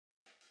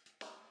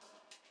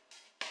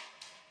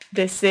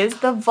This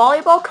is the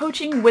Volleyball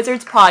Coaching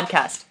Wizards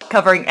podcast,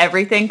 covering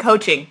everything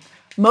coaching,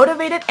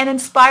 motivated and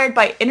inspired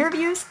by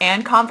interviews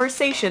and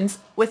conversations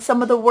with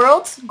some of the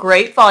world's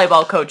great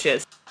volleyball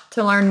coaches.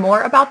 To learn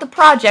more about the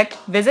project,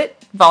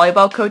 visit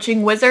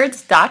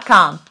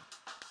volleyballcoachingwizards.com.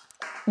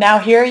 Now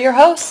here are your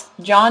hosts,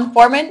 John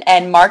Foreman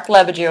and Mark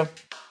Lebedew.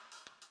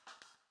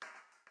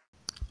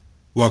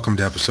 Welcome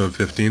to episode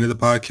 15 of the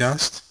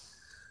podcast.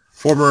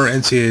 Former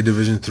NCAA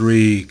Division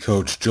III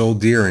coach Joel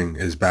Deering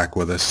is back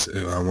with us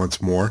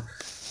once more.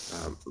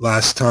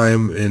 Last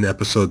time in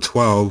episode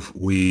 12,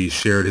 we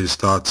shared his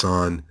thoughts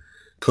on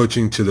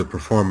coaching to the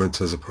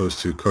performance as opposed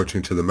to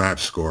coaching to the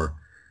match score.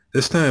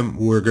 This time,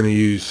 we're going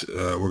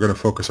to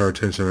focus our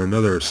attention on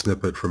another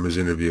snippet from his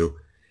interview,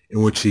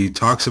 in which he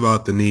talks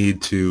about the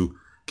need to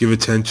give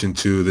attention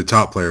to the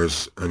top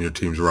players on your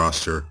team's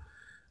roster.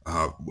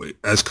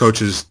 As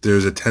coaches,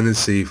 there's a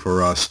tendency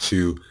for us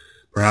to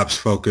perhaps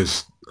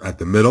focus at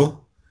the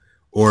middle,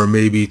 or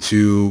maybe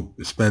to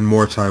spend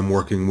more time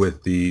working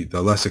with the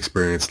less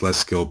experienced, less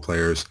skilled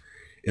players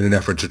in an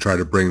effort to try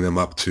to bring them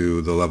up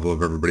to the level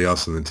of everybody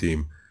else on the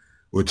team,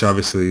 which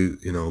obviously,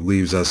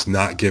 leaves us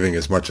not giving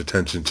as much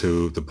attention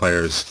to the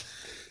players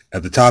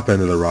at the top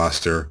end of the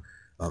roster.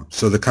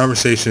 So the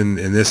conversation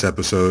in this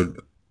episode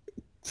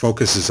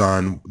focuses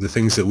on the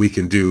things that we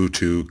can do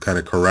to kind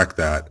of correct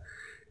that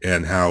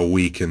and how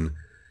we can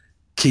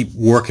keep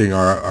working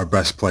our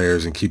best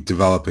players and keep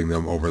developing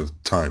them over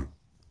time.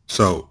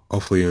 So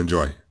hopefully you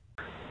enjoy.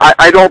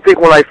 I don't think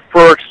when I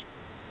first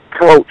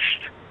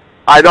coached,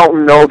 I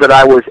don't know that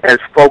I was as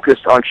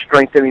focused on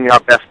strengthening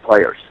our best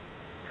players.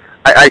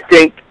 I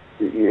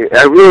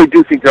really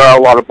do think there are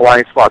a lot of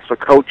blind spots for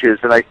coaches,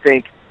 and I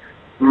think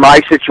my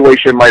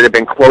situation might have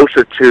been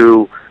closer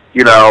to,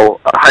 a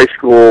high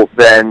school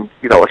than,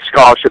 a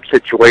scholarship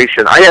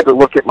situation. I had to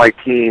look at my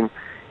team,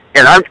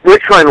 and we're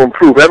trying to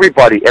improve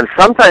everybody. And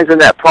sometimes in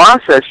that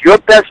process, your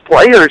best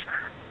players,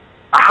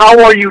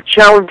 how are you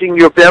challenging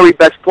your very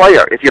best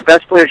player? If your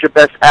best player is your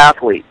best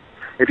athlete,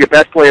 if your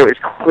best player is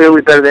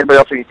clearly better than anybody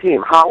else on your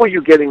team, how are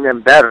you getting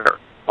them better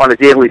on a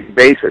daily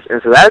basis?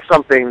 And so that's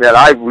something that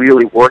I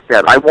really worked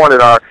at. I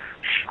wanted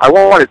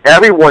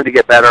everyone to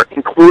get better,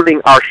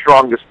 including our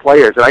strongest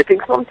players. And I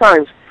think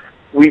sometimes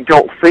we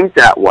don't think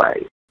that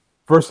way.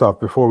 First off,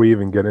 before we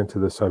even get into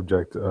the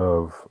subject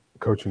of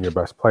coaching your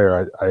best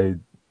player, I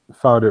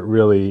found it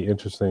really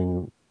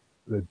interesting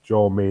that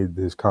Joel made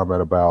his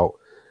comment about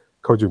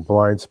coaching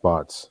blind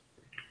spots.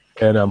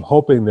 And I'm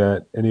hoping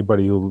that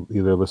anybody who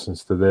either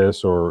listens to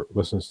this or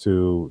listens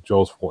to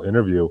Joel's full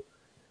interview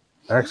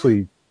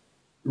actually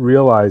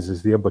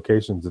realizes the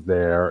implications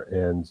there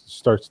and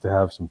starts to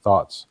have some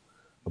thoughts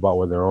about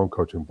what their own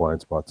coaching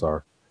blind spots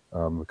are,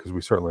 because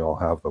we certainly all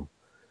have them.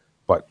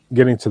 But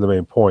getting to the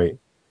main point,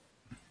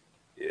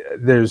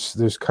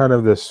 there's kind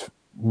of this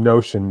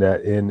notion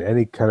that in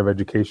any kind of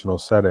educational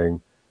setting,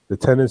 the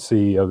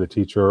tendency of the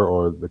teacher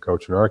or the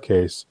coach in our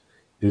case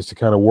is to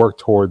kind of work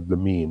toward the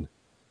mean.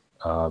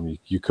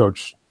 You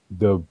coach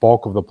the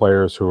bulk of the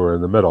players who are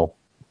in the middle,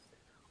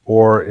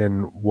 or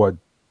in what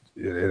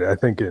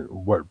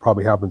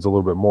probably happens a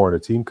little bit more in a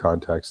team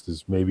context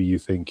is maybe you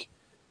think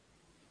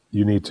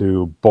you need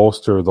to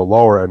bolster the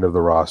lower end of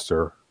the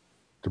roster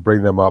to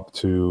bring them up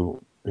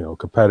to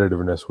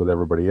competitiveness with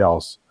everybody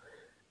else.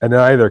 And in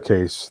either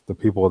case, the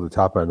people at the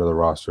top end of the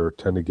roster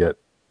tend to get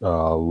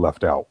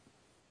left out.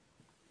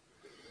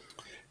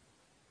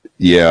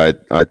 Yeah,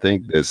 I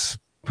think there's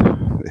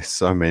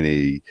so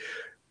many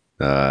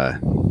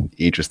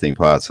interesting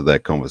parts of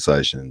that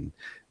conversation.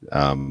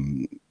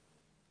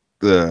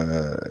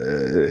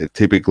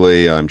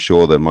 Typically, I'm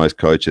sure that most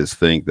coaches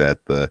think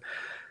that the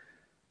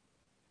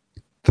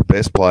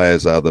best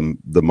players are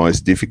the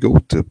most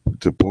difficult to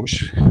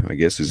push, I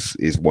guess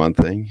is one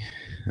thing.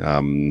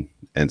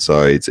 And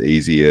so it's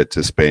easier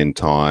to spend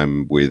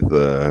time with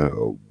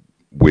the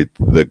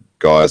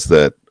guys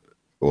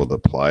or the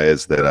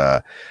players that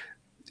are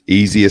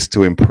easiest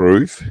to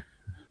improve.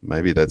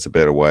 Maybe that's a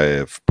better way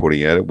of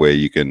putting it, where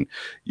you can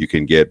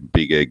get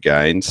bigger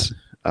gains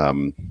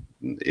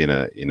in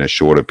a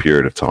shorter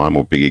period of time,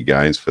 or bigger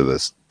gains for the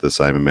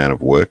same amount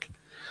of work.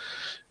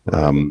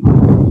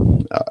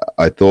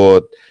 I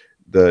thought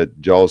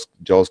that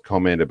Joel's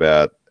comment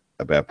about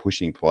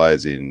pushing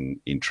players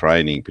in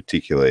training,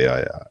 particularly,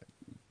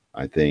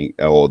 I think,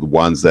 or the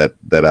ones that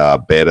are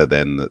better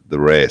than the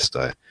rest.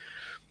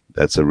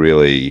 That's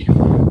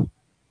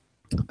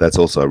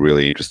also a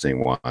really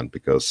interesting one,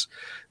 because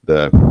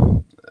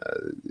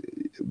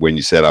when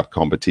you set up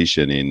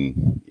competition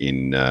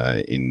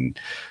in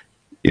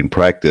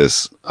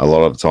practice, a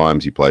lot of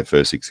times you play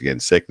first six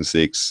against second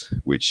six,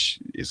 which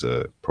is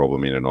a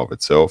problem in and of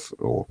itself,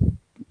 or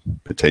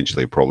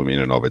potentially a problem in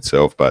and of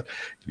itself. But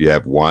if you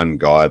have one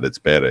guy that's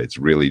better, it's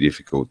really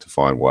difficult to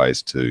find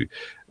ways to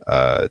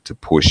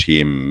push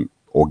him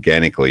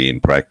organically in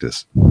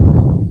practice.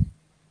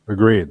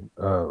 Agreed.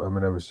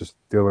 I was just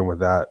dealing with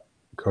that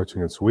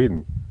coaching in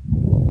Sweden,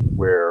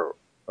 where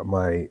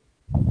my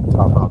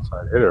top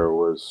outside hitter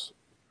was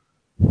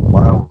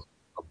miles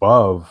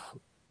above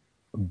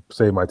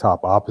say, my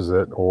top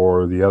opposite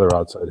or the other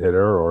outside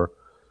hitter or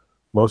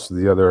most of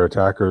the other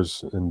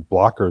attackers and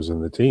blockers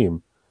in the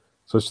team,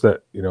 such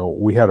that,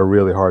 we had a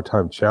really hard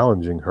time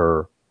challenging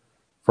her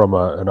from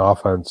an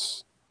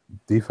offense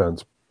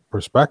defense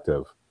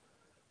perspective.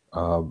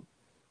 The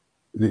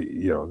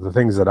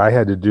things that I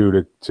had to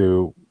do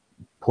to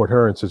put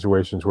her in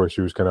situations where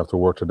she was going to have to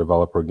work to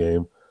develop her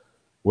game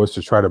was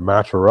to try to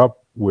match her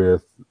up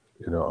with,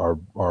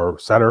 our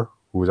setter,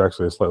 who was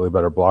actually a slightly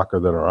better blocker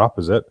than our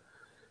opposite,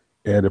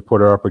 and to put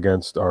her up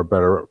against our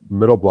better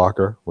middle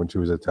blocker when she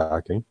was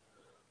attacking,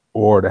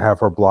 or to have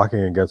her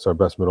blocking against our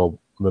best middle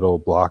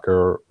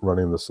blocker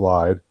running the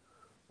slide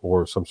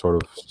or some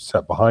sort of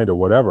set behind or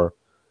whatever.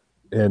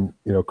 And,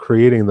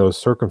 creating those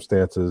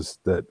circumstances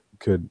that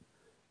could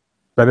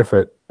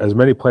benefit as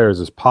many players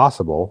as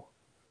possible,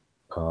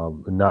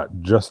 and not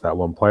just that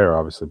one player,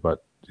 obviously,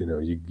 but,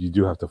 you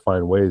do have to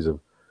find ways of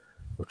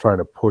trying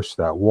to push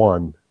that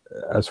one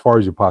as far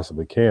as you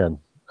possibly can,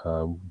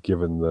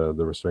 given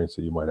the restraints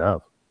that you might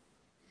have.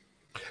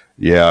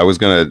 Yeah, I was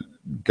going to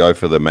go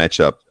for the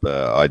matchup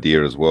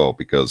idea as well,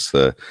 because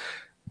the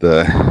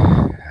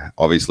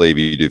obviously if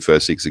you do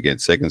first six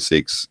against second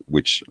six,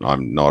 which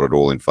I'm not at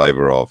all in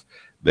favor of,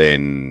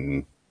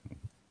 then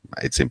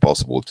it's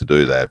impossible to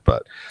do that.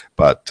 But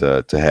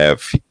to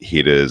have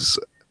hitters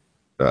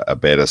a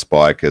better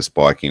spiker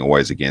spiking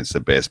always against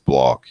the best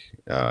block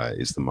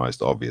is the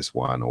most obvious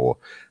one, or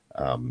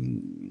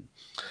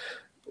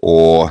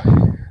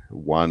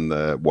one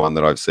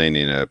that I've seen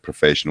in a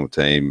professional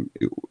team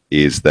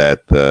is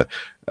that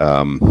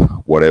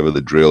whatever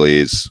the drill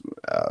is,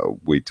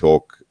 we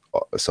talk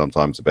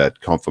sometimes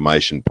about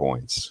confirmation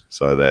points,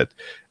 so that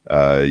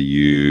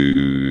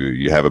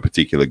you have a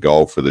particular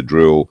goal for the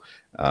drill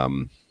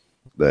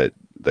that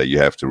you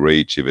have to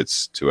reach. If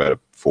it's 2 out of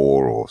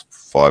 4 or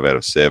 5 out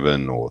of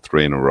 7 or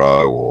 3 in a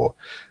row, or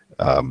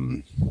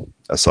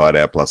a side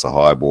out plus a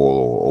high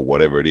ball, or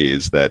whatever it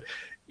is, that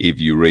if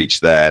you reach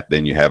that,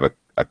 then you have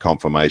a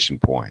confirmation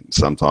point.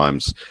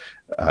 Sometimes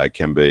it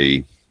can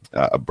be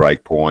a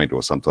break point,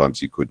 or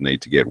sometimes you could need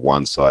to get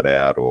one side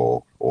out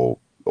or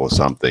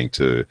something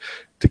to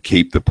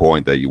keep the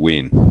point that you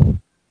win.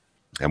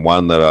 And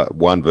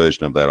one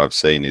version of that I've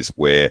seen is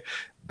where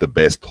the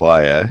best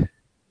player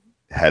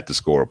had to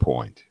score a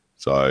point.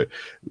 So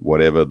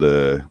whatever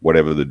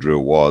the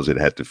drill was, it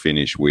had to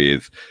finish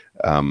with,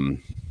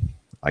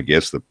 I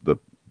guess, the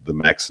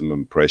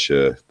maximum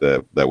pressure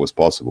that was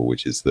possible,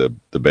 which is the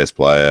best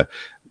player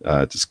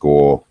to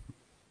score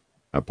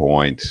a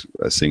point,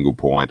 a single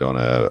point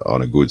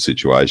on a good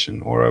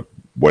situation, or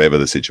whatever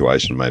the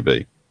situation may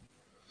be.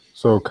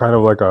 So kind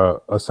of like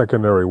a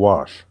secondary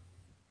wash.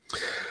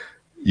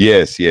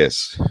 Yes.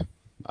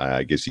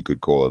 I guess you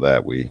could call it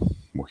that. We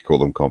call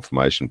them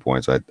confirmation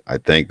points. I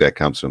think that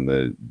comes from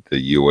the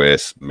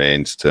US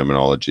men's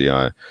terminology.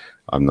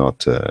 I'm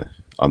not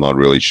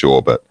really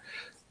sure, but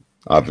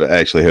I've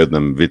actually heard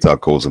them. Vital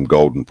calls them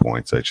golden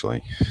points,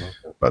 actually,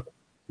 okay.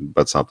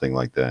 but something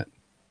like that.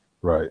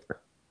 Right.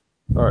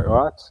 All right.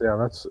 Well,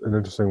 that's an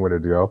interesting way to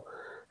go.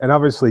 And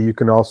obviously, you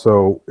can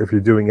also, if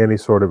you're doing any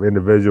sort of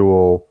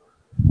individual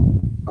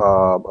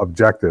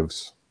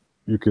objectives,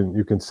 you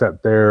can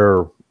set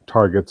their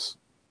targets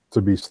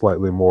to be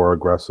slightly more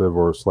aggressive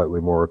or slightly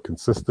more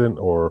consistent,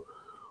 or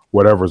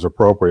whatever is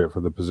appropriate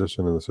for the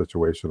position and the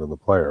situation and the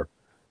player.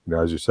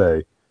 As you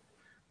say,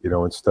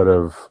 instead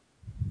of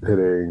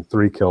hitting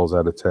 3 kills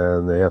out of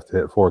 10, they have to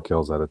hit 4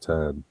 kills out of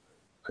 10,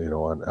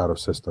 on out of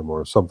system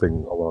or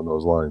something along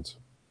those lines.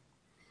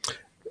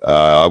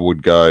 I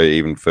would go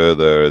even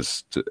further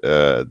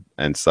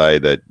and say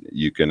that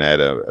you can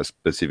add a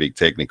specific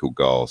technical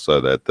goal,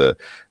 so that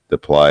the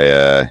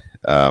player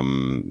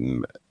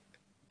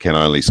can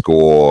only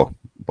score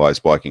by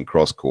spiking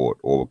cross court,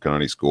 or can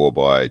only score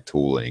by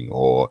tooling,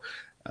 or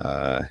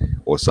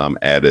some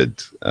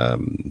added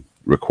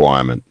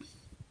requirement.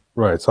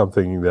 Right,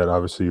 something that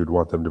obviously you'd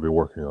want them to be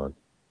working on.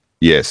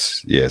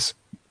 Yes,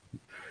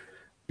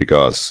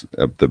 because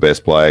the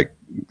best player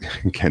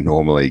can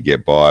normally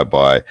get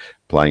by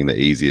playing the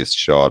easiest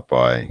shot,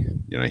 by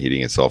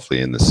hitting it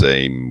softly in the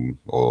seam,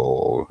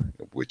 or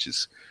which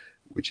is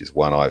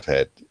one I've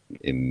had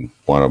in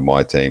one of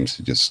my teams,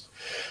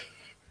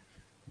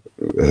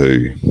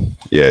 who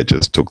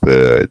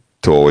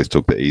always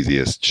took the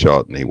easiest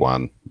shot, and he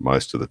won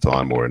most of the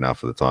time, or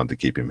enough of the time to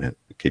keep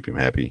him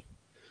happy.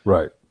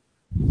 Right.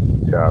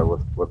 Yeah,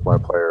 with my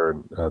player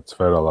at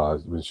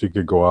Svedala, I mean, she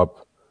could go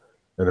up,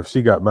 and if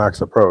she got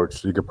max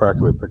approach, she could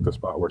practically pick the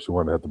spot where she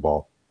wanted to hit the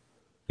ball.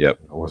 Yep.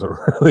 It wasn't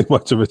really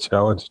much of a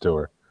challenge to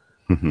her.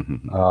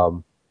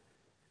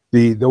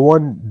 The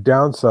one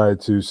downside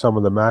to some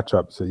of the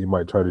matchups that you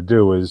might try to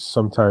do is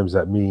sometimes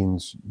that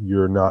means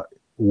you're not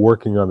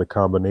working on the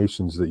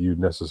combinations that you'd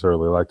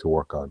necessarily like to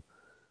work on.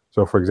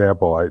 So, for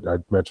example, I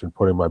mentioned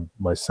putting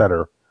my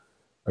setter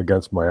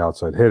against my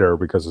outside hitter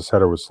because the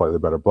setter was slightly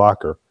better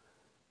blocker.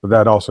 But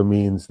that also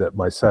means that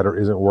my setter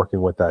isn't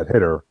working with that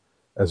hitter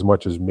as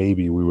much as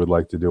maybe we would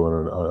like to do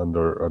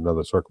under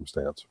another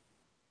circumstance.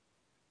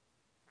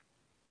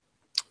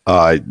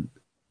 I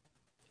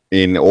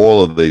in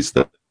all of these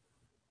things,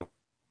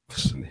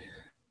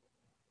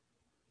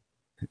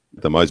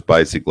 the most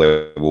basic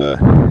level,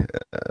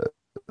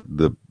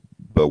 the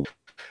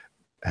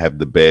have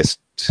the best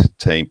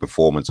team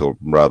performance, or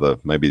rather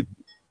maybe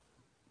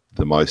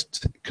the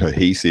most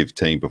cohesive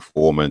team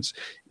performance,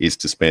 is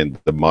to spend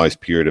the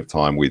most period of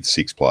time with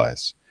 6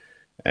 players.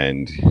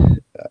 And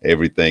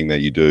everything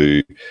that you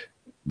do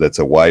that's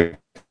away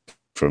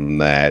from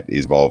that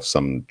involves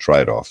some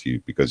trade-off,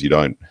 because you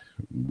don't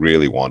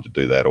really want to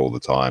do that all the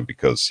time,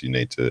 because you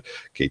need to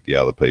keep the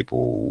other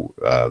people,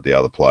 the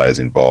other players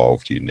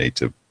involved. You need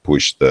to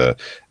push the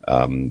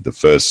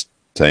first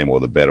team or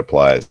the better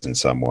players in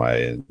some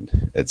way,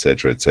 and et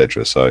cetera, et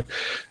cetera. So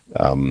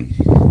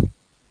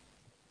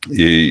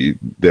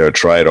there are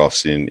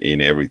trade-offs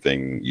in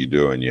everything you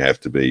do, and you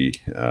have to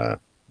be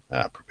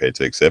prepared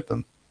to accept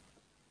them.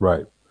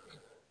 Right.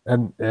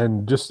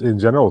 And just in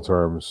general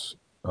terms,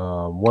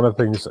 one of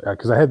the things,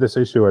 because I had this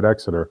issue at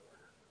Exeter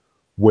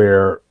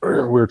where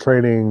we were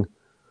training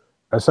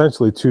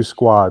essentially 2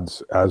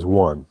 squads as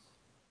one,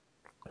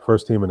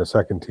 first team and a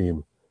second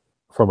team,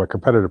 from a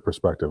competitive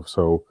perspective.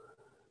 So,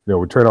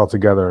 we train all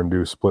together and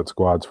do split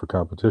squads for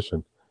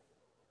competition.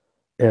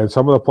 And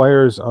some of the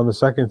players on the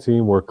second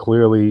team were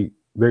clearly,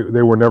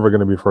 they were never going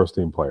to be first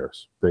team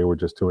players. They were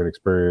just too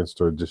inexperienced,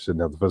 or just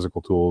didn't have the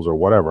physical tools or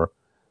whatever.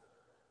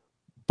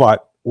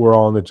 But we're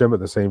all in the gym at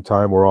the same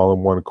time. We're all in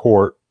one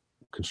court,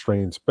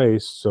 constrained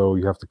space. So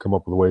you have to come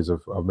up with ways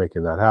of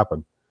making that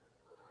happen.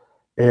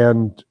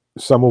 And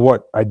some of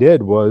what I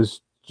did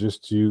was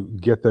just to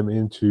get them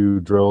into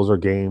drills or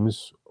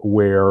games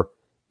where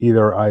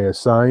either I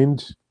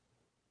assigned,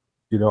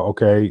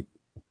 okay,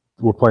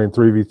 we're playing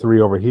 3v3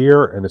 over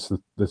here, and it's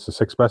the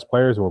 6 best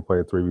players, and we're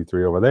playing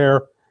 3v3 over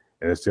there,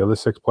 and it's the other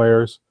 6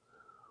 players,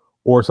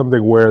 or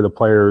something where the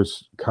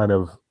players kind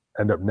of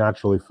end up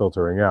naturally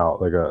filtering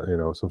out, like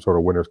some sort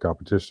of winners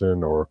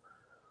competition or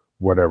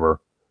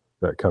whatever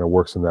that kind of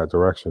works in that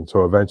direction.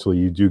 So eventually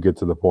you do get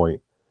to the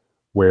point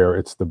where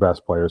it's the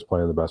best players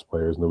playing the best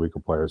players and the weaker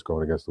players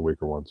going against the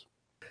weaker ones.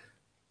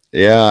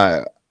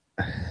 Yeah,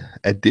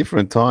 at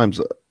different times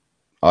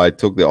I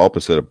took the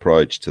opposite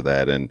approach to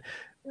that,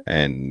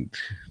 and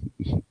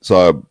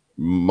so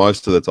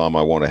most of the time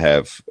I want to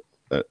have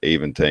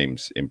even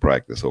teams in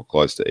practice, or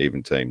close to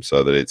even teams,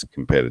 so that it's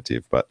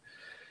competitive.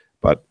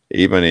 But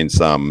even in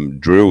some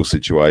drill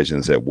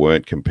situations that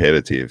weren't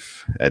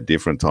competitive, at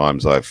different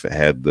times I've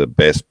had the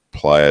best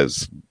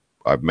players,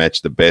 I've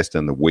matched the best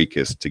and the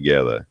weakest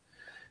together.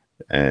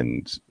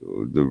 And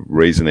the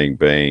reasoning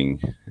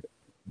being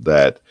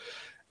that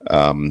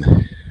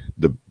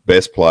the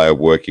best player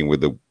working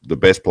with the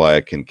best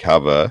player can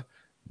cover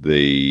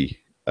the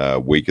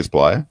weakest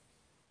player.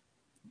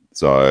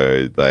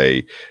 So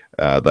they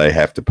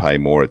have to pay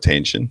more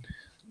attention.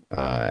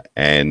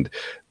 And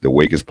the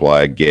weakest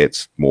player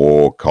gets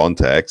more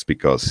contacts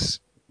because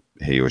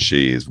he or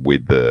she is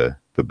with the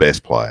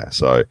best player.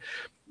 So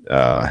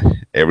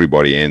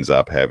everybody ends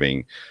up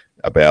having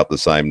about the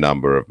same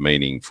number of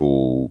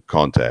meaningful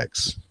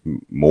contacts,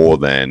 more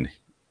than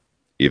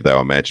if they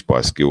were matched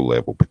by skill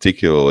level,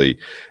 particularly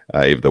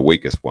if the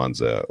weakest ones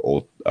are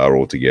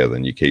all together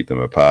and you keep them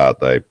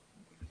apart.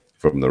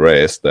 From the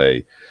rest,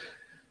 they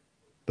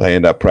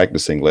end up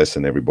practicing less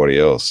than everybody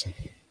else.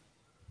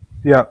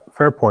 Yeah,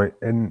 fair point.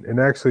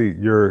 And actually,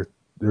 your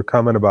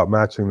comment about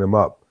matching them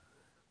up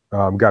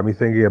got me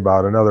thinking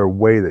about another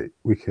way that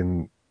we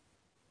can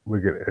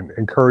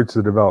encourage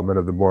the development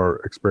of the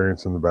more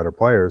experienced and the better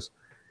players,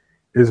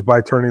 is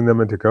by turning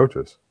them into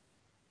coaches.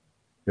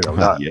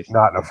 Not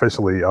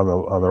officially on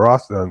the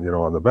roster,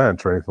 on the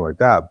bench or anything like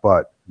that,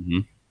 but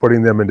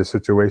putting them into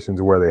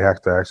situations where they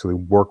have to actually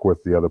work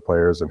with the other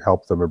players and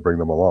help them and bring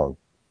them along.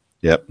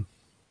 Yep.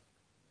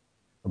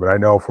 But I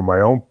know from my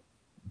own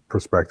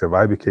perspective,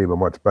 I became a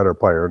much better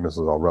player, and this is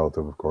all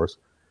relative, of course,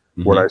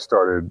 when I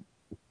started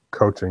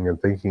coaching and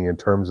thinking in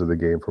terms of the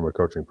game from a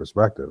coaching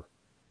perspective.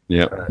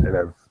 Yeah. And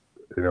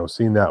I've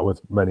seen that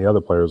with many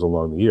other players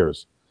along the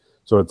years.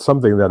 So it's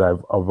something that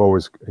I've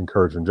always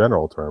encouraged in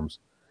general terms.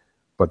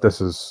 But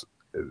this is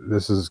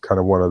kind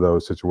of one of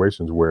those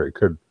situations where it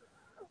could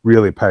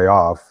really pay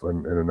off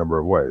in a number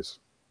of ways.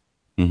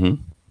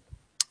 Mm-hmm.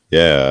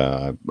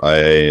 Yeah, I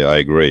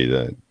agree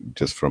that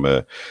just from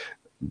a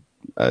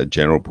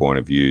general point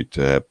of view,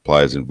 to have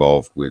players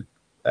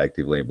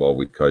actively involved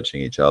with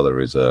coaching each other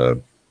is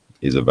a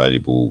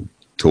valuable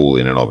tool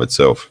in and of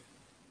itself.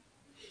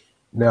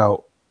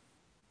 Now,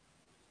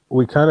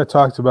 we kind of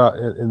talked about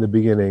in the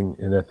beginning,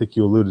 and I think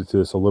you alluded to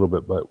this a little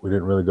bit, but we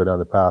didn't really go down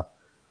the path,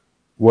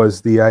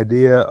 was the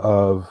idea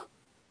of,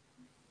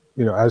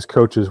 as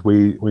coaches,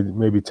 we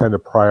maybe tend to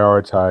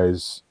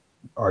prioritize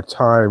our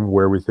time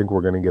where we think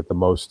we're going to get the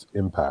most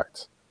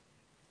impact.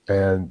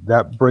 And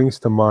that brings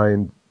to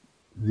mind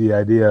the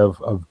idea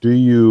of do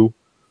you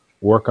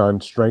work on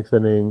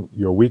strengthening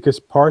your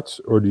weakest parts,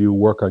 or do you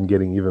work on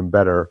getting even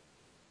better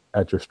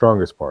at your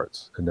strongest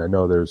parts? And I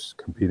know there's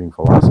competing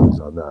philosophies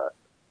on that.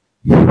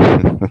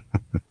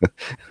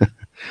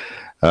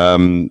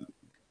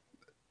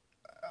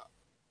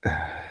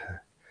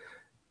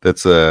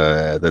 That's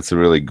a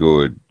really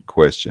good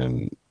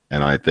question,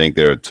 and I think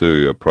there are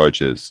two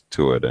approaches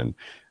to it, and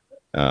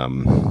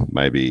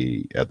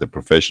maybe at the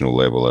professional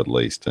level at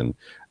least, and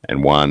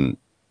one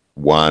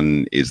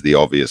is the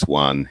obvious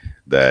one,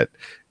 that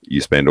you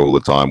spend all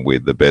the time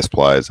with the best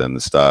players and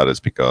the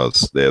starters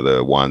because they're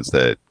the ones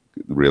that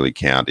really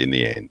count in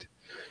the end,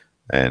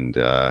 and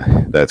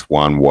that's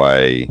one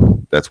way.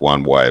 That's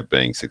one way of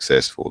being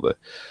successful.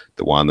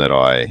 The one that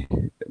I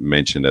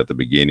mentioned at the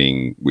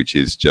beginning, which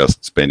is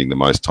just spending the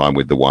most time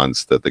with the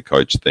ones that the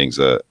coach thinks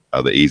are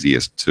the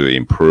easiest to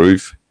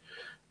improve.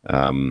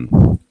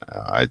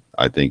 I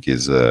think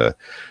is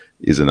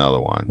another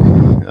one.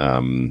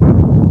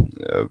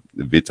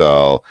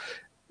 Vital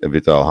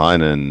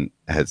Heinen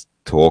has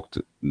talked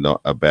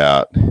not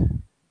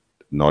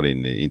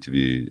in the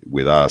interview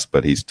with us,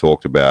 but he's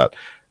talked about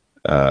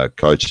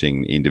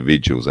coaching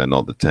individuals and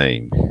not the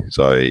team.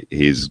 So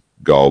his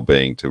goal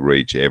being to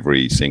reach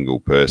every single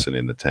person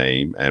in the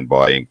team, and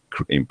by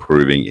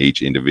improving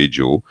each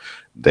individual,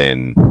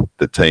 then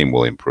the team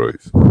will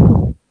improve.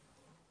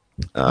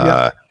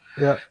 Yeah,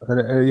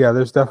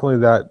 there's definitely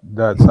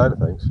that side of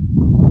things.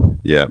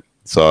 Yeah,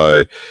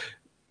 so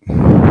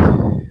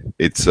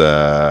it's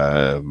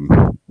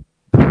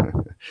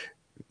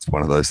it's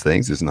one of those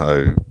things. There's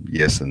no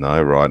yes and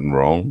no, right and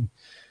wrong.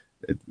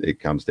 It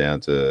comes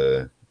down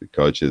to the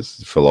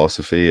coach's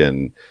philosophy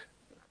and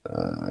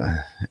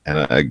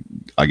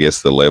I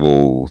guess the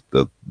level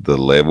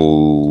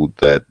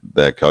that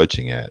they're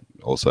coaching at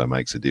also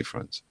makes a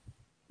difference.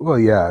 Well,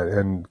 yeah,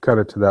 and kind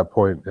of to that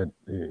point,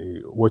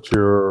 what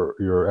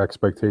your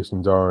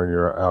expectations are and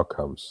your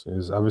outcomes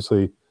is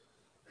obviously, if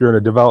you're in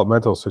a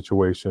developmental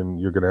situation,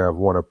 you're going to have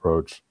one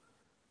approach.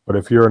 But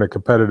if you're in a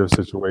competitive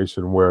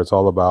situation where it's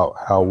all about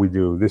how we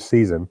do this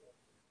season,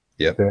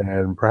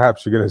 then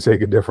perhaps you're going to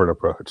take a different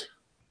approach.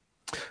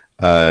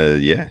 That's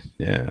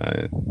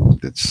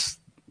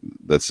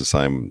the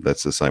same.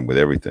 That's the same with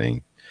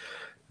everything.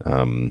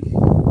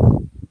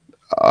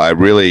 I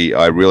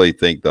really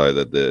think though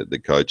that the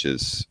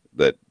coaches,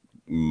 that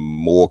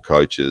more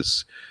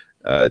coaches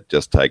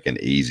just take an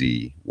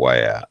easy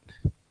way out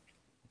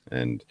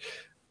and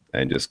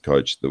just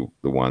coach the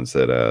ones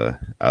that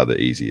are the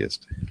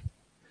easiest.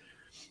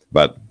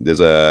 But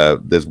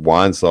there's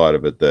one side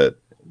of it that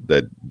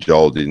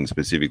Joel didn't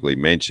specifically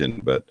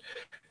mention, but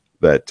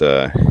that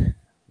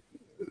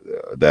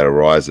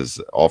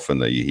arises often,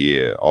 that you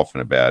hear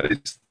often about,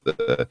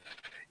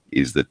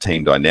 is the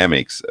team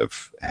dynamics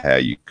of how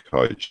you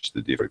coach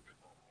the different,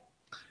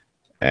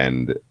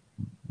 and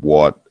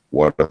what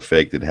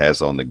effect it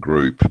has on the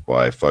group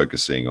by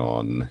focusing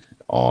on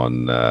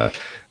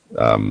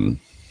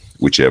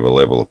whichever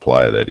level of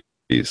player that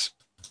is.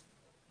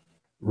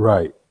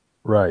 Right.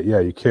 Yeah,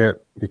 you can't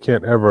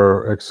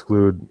ever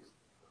exclude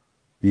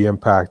the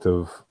impact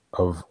of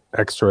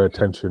extra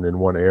attention in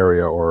one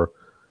area or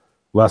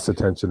less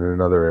attention in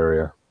another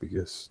area,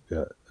 because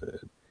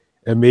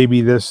and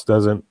maybe this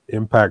doesn't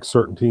impact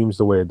certain teams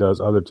the way it does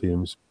other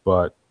teams,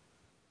 but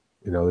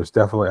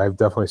I've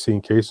definitely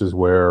seen cases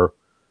where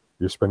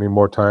you're spending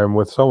more time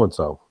with so and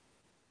so.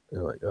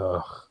 You're like,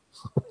 ugh.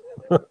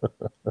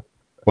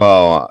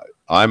 Well,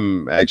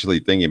 I'm actually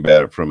thinking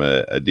about it from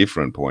a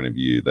different point of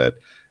view, that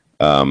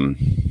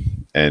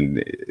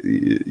and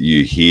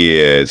you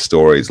hear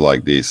stories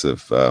like this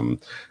of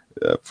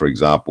for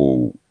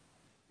example,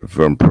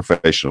 from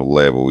professional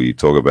level, you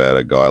talk about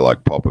a guy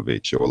like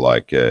Popovich or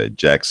like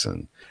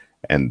Jackson,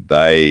 and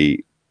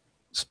they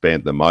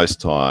spent the most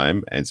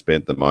time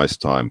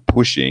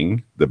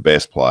pushing the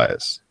best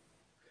players.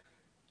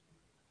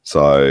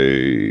 So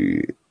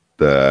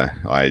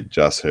I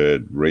just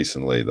heard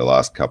recently, the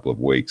last couple of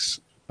weeks,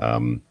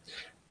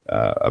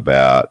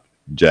 about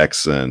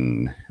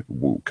Jackson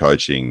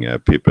coaching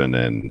Pippen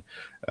and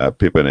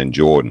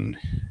Jordan,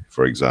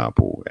 for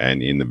example,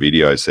 and in the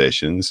video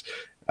sessions,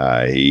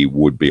 he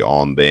would be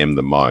on them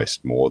the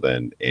most, more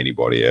than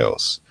anybody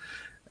else.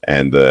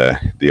 And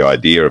the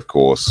idea, of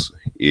course,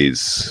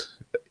 is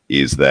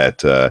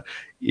that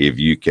if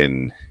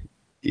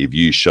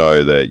you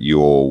show that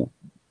you're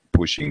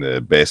pushing the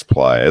best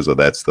players, or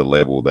that's the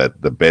level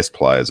that the best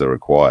players are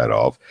required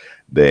of,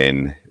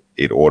 then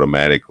it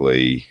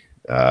automatically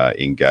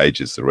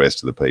engages the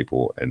rest of the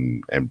people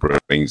and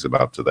brings them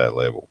up to that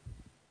level.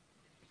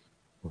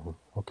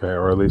 Okay,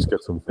 or at least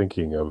get some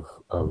thinking of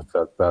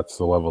that's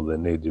the level they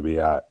need to be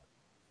at.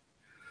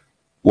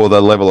 Well,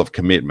 the level of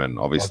commitment,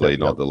 obviously,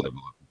 not the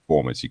level of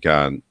performance. You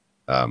can't,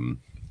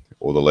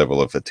 or the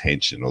level of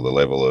attention, or the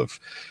level of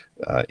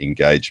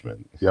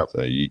engagement. Yep.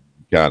 So you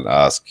can't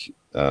ask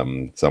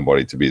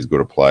somebody to be as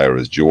good a player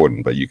as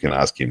Jordan, but you can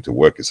ask him to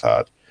work as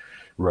hard.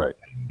 Right.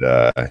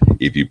 And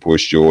if you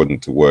push Jordan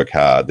to work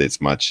hard,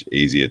 it's much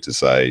easier to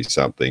say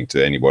something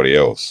to anybody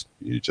else.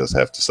 You just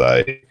have to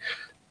say,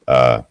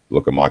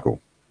 look at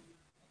Michael.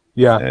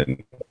 Yeah.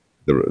 And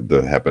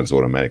that happens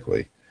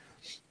automatically.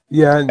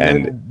 Yeah,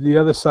 and the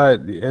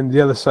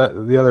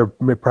other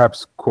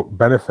perhaps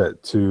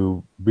benefit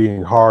to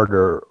being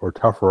harder or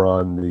tougher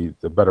on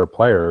the better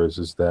players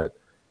is that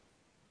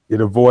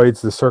it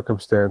avoids the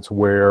circumstance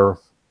where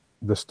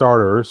the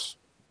starters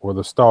or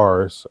the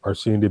stars are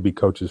seen to be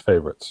coaches'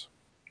 favorites.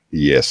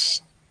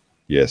 Yes,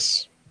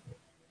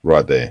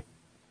 right there.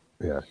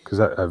 Yeah, because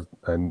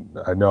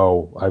I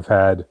know I've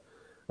had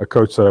a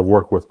coach that I've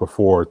worked with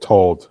before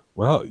told,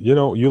 well,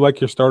 you like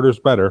your starters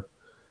better,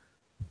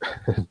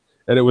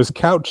 and it was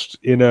couched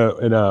in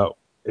a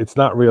it's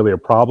not really a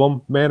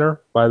problem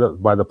manner by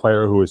the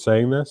player who was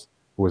saying this,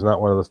 who was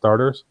not one of the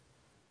starters.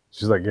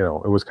 She's like,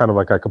 it was kind of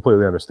like, I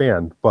completely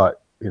understand,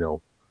 but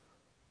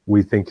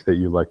we think that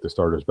you like the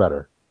starters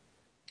better,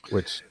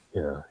 which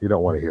you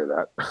don't want to hear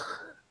that.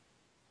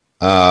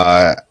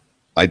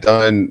 I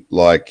don't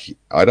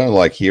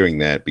like hearing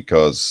that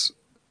because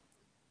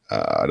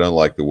I don't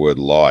like the word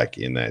 "like"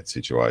 in that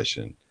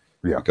situation.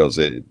 Yeah. Because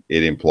it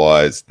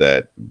implies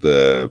that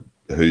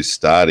who's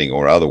starting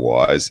or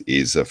otherwise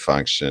is a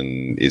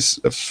function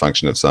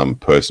of some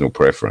personal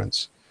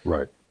preference.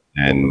 Right.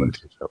 And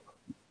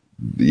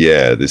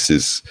yeah,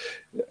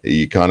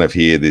 you kind of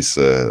hear this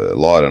a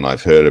lot, and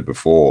I've heard it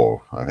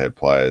before. I've had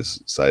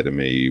players say to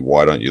me,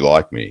 "Why don't you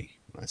like me?"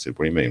 I said,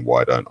 "What do you mean,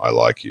 why don't I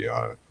like you?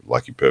 I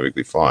like you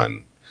perfectly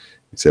fine."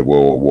 He said,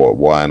 "Well,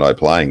 why aren't I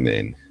playing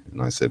then?"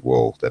 And I said,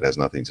 "Well, that has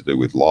nothing to do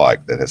with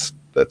like. That has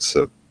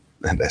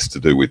to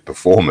do with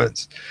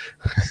performance.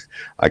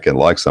 I can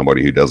like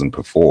somebody who doesn't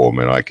perform,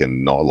 and I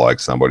can not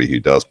like somebody who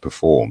does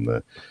perform.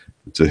 The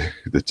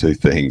two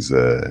things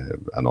are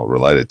not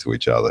related to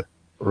each other."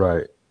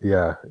 Right.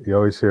 Yeah. You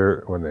always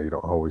hear, you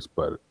don't always,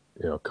 but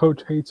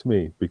coach hates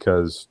me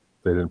because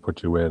they didn't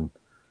put you in.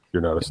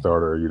 You're not a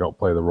starter. You don't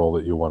play the role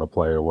that you want to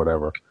play or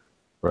whatever.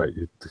 Right.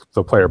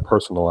 The player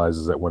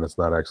personalizes it when it's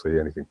not actually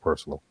anything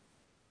personal.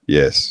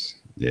 Yes.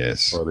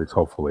 Or at least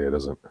hopefully it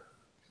isn't.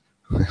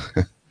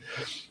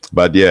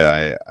 But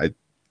yeah,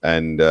 I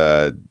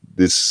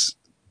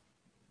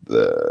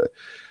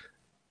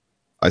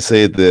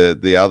see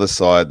the other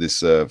side,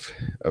 this of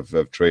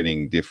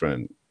treating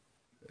different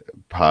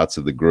parts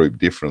of the group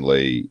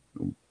differently.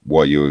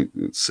 What you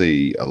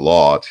see a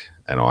lot,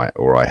 and I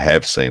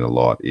have seen a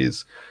lot,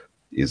 is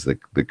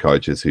the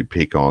coaches who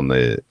pick on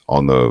the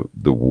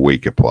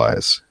weaker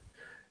players,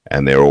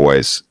 and they're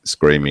always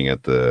screaming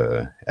at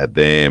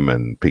them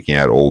and picking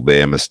out all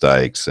their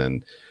mistakes,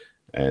 and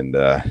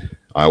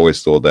I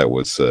always thought that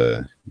was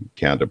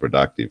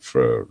counterproductive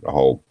for a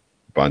whole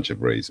bunch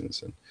of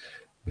reasons.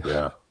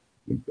 I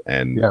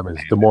mean,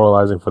 it's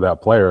demoralizing for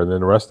that player, and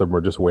then the rest of them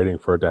are just waiting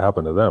for it to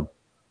happen to them.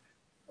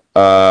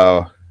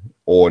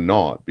 Or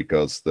not,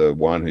 because the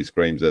one who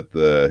screams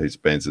who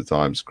spends the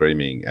time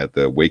screaming at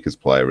the weakest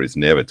player is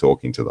never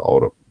talking to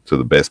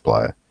the best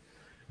player.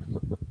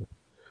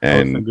 And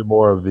I was thinking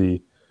more of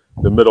the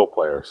middle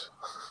players.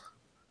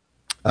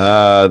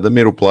 The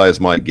middle players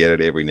might get it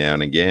every now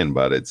and again,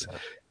 but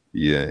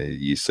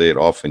you see it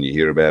often, you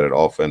hear about it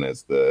often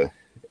as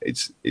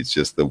it's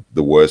just the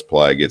worst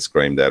player gets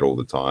screamed at all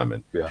the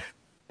time.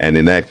 And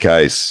in that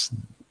case,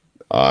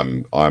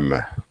 I'm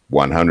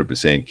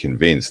 100%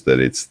 convinced that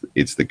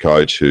it's the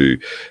coach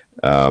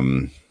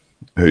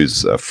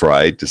who's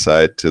afraid to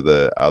say it to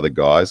the other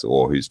guys,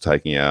 or who's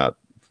taking out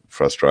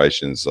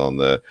frustrations on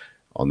the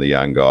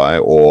young guy,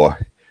 or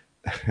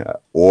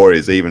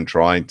is even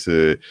trying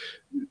to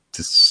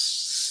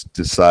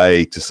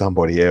say to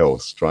somebody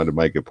else, trying to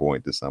make a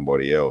point to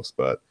somebody else,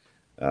 but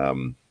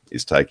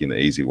is taking the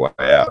easy way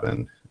out.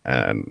 And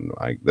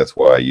that's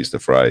why I use the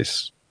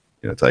phrase,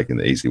 taking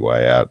the easy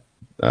way out,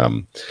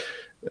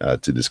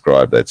 to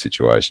describe that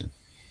situation.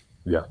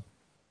 Yeah.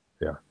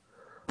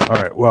 All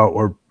right.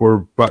 Well, we're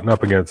butting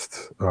up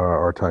against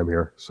our time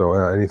here. So,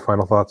 any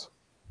final thoughts?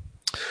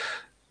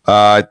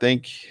 I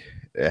think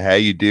how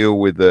you deal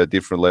with the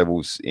different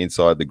levels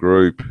inside the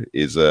group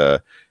is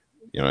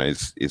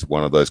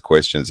one of those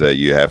questions that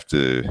you have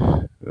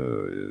to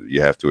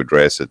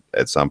address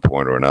at some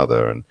point or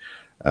another. And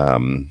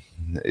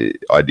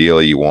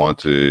ideally, you want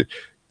to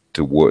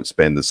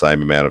spend the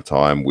same amount of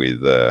time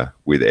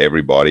with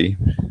everybody,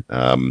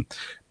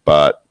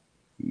 but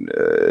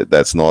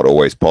that's not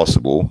always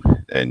possible,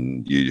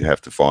 and you have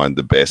to find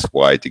the best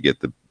way to get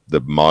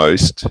the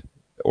most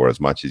or as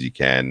much as you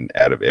can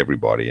out of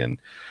everybody. And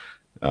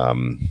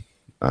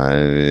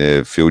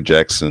Phil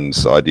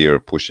Jackson's idea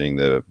of pushing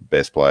the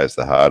best players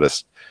the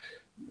hardest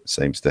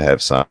seems to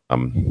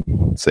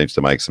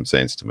make some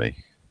sense to me.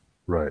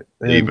 Right.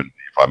 Even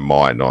if I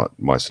might not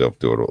myself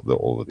do it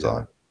all the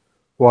time.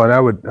 Well, and I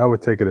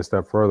would take it a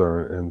step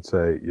further and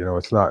say,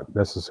 it's not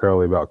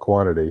necessarily about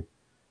quantity,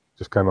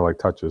 just kind of like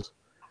touches.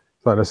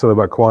 It's not necessarily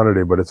about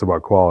quantity, but it's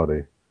about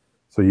quality.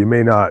 So you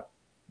may not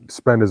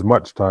spend as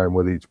much time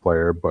with each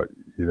player, but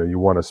you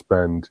want to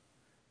spend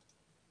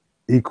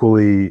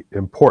equally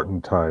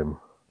important time,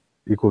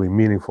 equally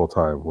meaningful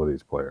time with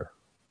each player.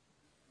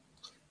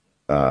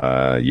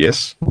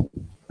 Yes.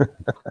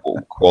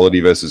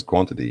 Quality versus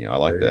quantity. I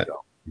like that.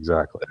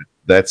 Exactly.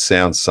 That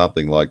sounds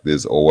something like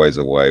there's always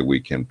a way we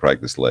can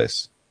practice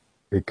less.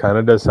 It kind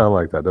of does sound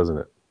like that, doesn't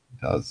it?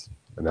 It does.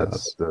 And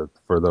that's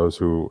for those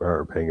who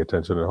are paying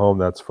attention at home,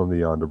 that's from the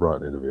Jan de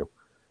Brandt interview.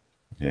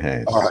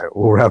 Yes. All right,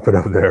 we'll wrap it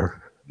up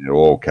there. It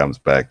all comes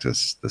back to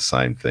the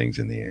same things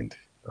in the end.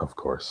 Of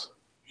course.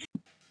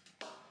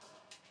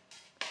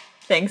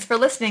 Thanks for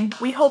listening.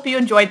 We hope you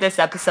enjoyed this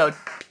episode.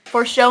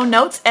 For show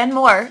notes and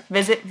more,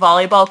 visit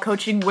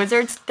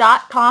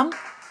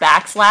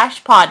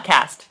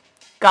volleyballcoachingwizards.com/podcast.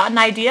 Got an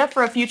idea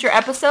for a future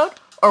episode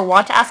or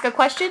want to ask a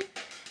question?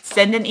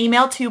 Send an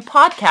email to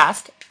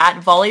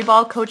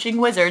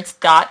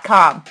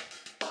podcast@volleyballcoachingwizards.com.